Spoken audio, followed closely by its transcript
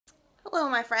Hello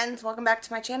my friends, welcome back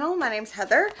to my channel. My name's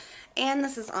Heather and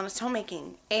this is Honest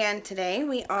Homemaking, and today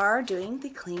we are doing the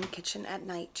Clean Kitchen at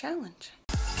Night challenge.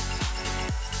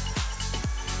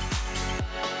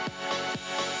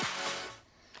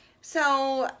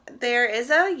 So there is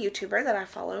a YouTuber that I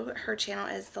follow. Her channel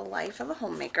is The Life of a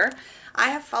Homemaker. I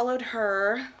have followed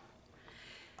her,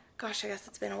 gosh, I guess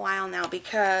it's been a while now,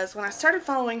 because when I started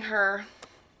following her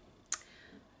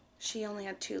she only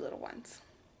had 2 little ones.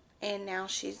 And now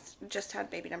she's just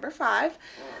had baby number 5.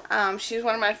 She's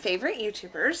one of my favorite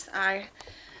YouTubers. I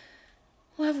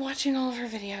love watching all of her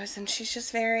videos, and she's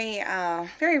just very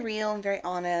real and very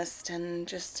honest, and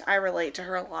just I relate to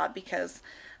her a lot because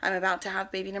I'm about to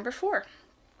have baby number 4.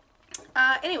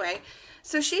 Anyway,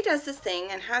 so she does this thing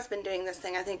and has been doing this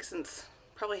thing I think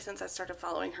probably since I started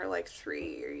following her like 3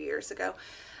 years ago.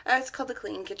 It's called the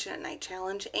Clean Kitchen at Night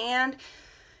challenge, and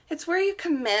it's where you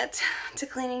commit to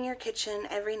cleaning your kitchen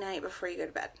every night before you go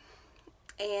to bed.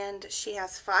 And she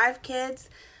has 5 kids.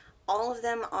 All of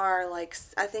them are like,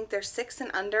 I think they're 6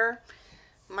 and under.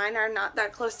 Mine are not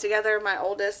that close together. My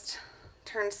oldest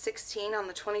turned 16 on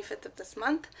the 25th of this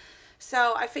month.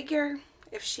 So I figure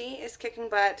if she is kicking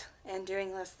butt and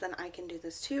doing this, then I can do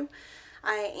this too.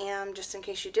 I am, just in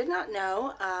case you did not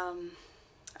know,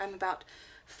 I'm about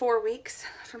 4 weeks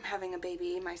from having a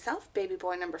baby myself, baby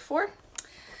boy number 4.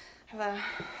 I have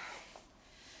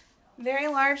a very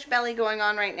large belly going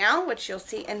on right now, which you'll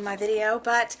see in my video,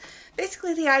 but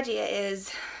basically the idea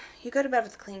is you go to bed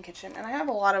with a clean kitchen, and I have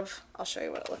a lot of, I'll show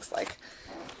you what it looks like.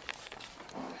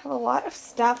 I have a lot of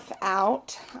stuff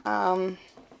out. I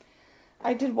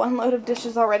did 1 load of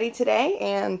dishes already today,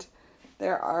 and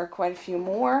there are quite a few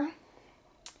more.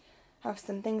 I have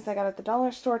some things I got at the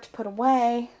dollar store to put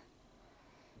away,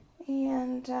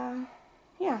 and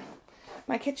yeah,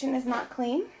 my kitchen is not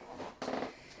clean.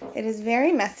 It is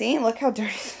very messy. Look how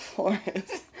dirty the floor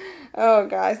is. Oh,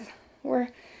 guys.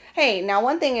 Hey, now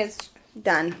one thing is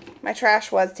done. My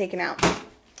trash was taken out.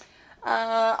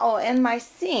 Oh, and my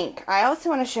sink. I also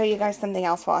want to show you guys something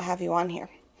else while I have you on here.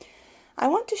 I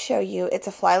want to show you, it's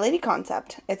a Fly Lady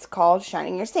concept. It's called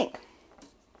Shining Your Sink.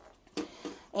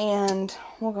 And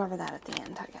we'll go over that at the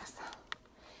end, I guess.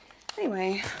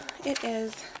 Anyway, it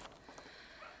is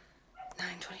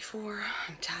 9:24.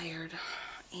 I'm tired.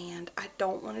 And I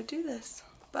don't want to do this,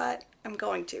 but I'm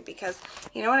going to, because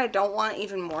you know what I don't want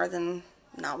even more than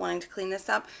not wanting to clean this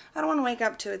up? I don't want to wake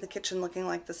up to the kitchen looking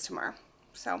like this tomorrow.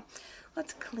 So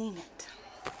let's clean it.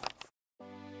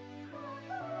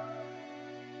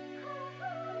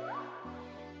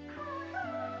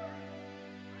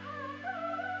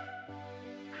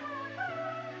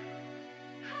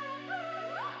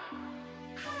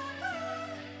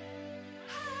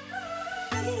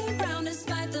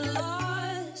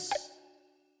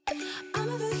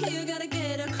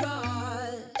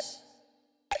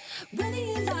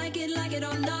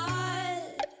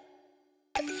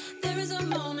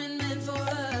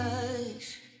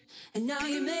 Now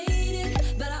you made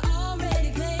it, but I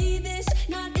already played this.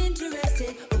 Not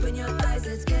interested. Open your eyes,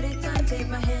 let's get it done. Take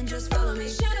my hand, just follow me.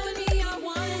 Shadow and me are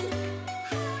one.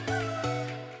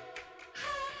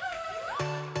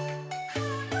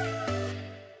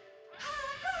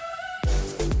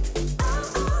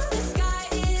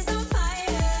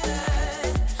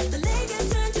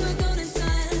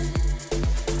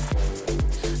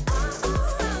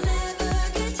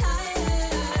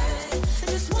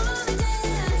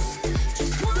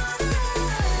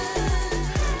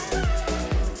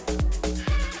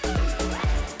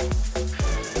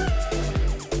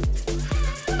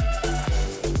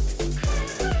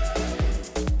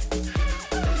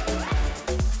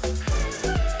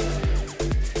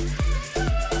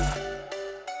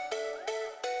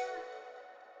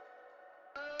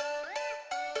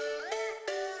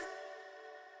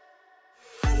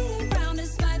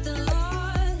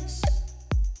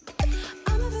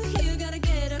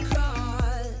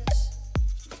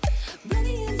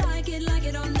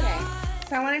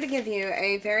 So I wanted to give you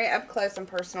a very up close and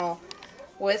personal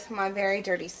with my very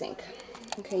dirty sink.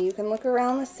 Okay, you can look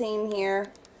around the seam here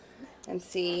and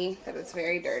see that it's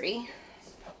very dirty.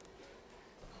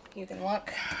 You can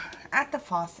look at the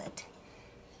faucet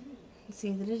and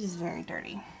see that it is very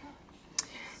dirty.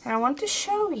 And I want to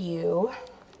show you,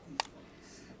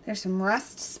 there's some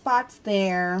rust spots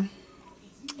there.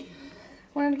 I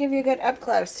wanted to give you a good up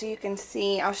close so you can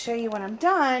see. I'll show you when I'm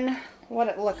done what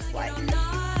it looks like.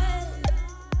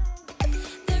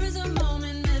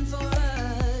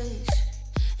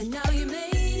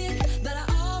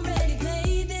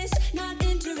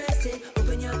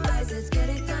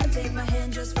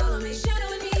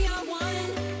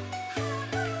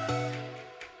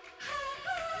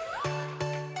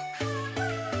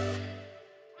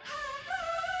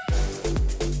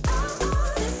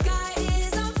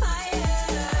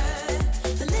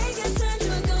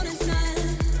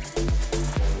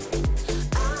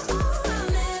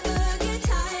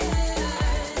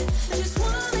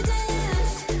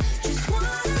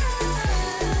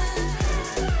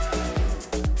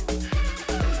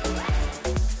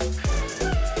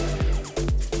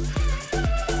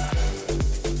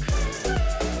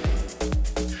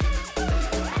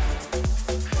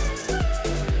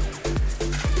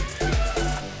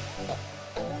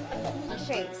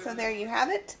 there you have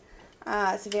it.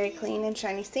 It's a very clean and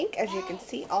shiny sink. As you can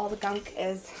see, all the gunk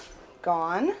is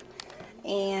gone.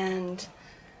 And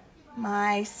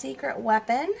my secret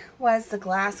weapon was the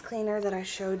glass cleaner that I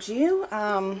showed you.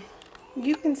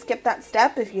 You can skip that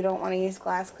step if you don't want to use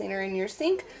glass cleaner in your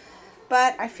sink,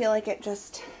 but I feel like it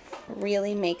just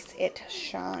really makes it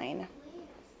shine.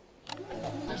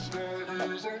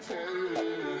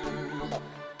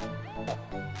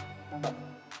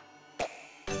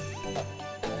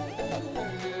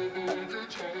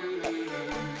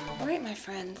 Alright, my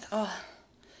friends.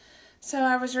 So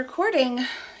I was recording.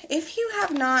 If you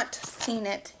have not seen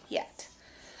it yet,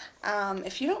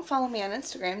 if you don't follow me on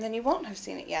Instagram, then you won't have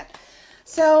seen it yet.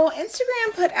 So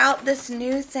Instagram put out this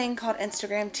new thing called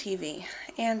Instagram TV.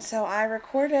 And so I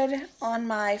recorded on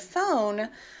my phone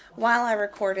while I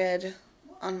recorded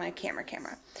on my camera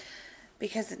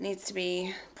because it needs to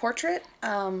be portrait.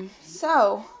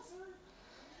 So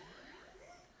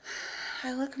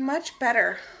I look much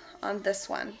better on this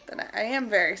one than I am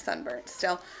very sunburnt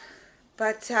still.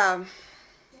 But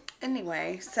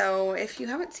anyway, so if you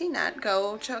haven't seen that,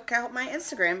 go check out my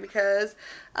Instagram because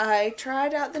I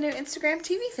tried out the new Instagram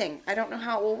TV thing. I don't know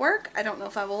how it will work. I don't know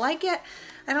if I will like it.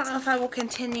 I don't know if I will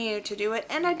continue to do it.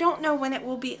 And I don't know when it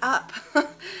will be up.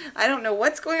 I don't know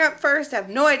what's going up first. I have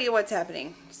no idea what's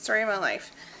happening. Story of my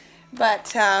life.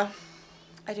 But I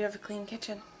do have a clean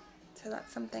kitchen. So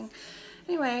that's something.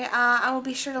 Anyway, I will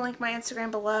be sure to link my Instagram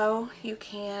below. You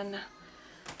can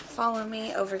follow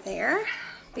me over there.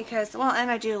 Because, well,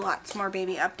 and I do lots more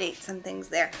baby updates and things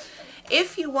there.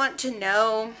 If you want to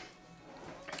know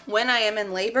when I am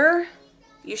in labor,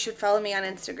 you should follow me on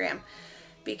Instagram.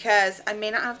 Because I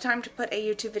may not have time to put a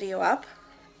YouTube video up.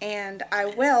 And I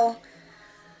will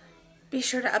be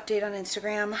sure to update on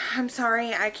Instagram. I'm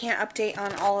sorry I can't update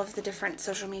on all of the different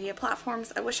social media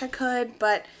platforms. I wish I could,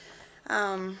 but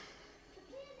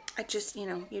I just,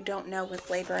 you don't know with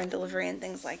labor and delivery and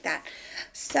things like that.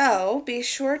 So be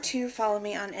sure to follow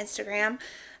me on Instagram.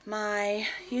 My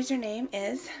username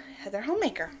is Heather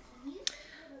Homemaker.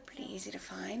 Pretty easy to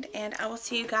find. And I will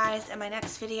see you guys in my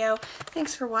next video.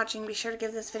 Thanks for watching. Be sure to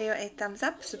give this video a thumbs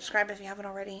up. Subscribe if you haven't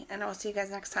already. And I will see you guys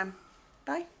next time.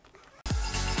 Bye.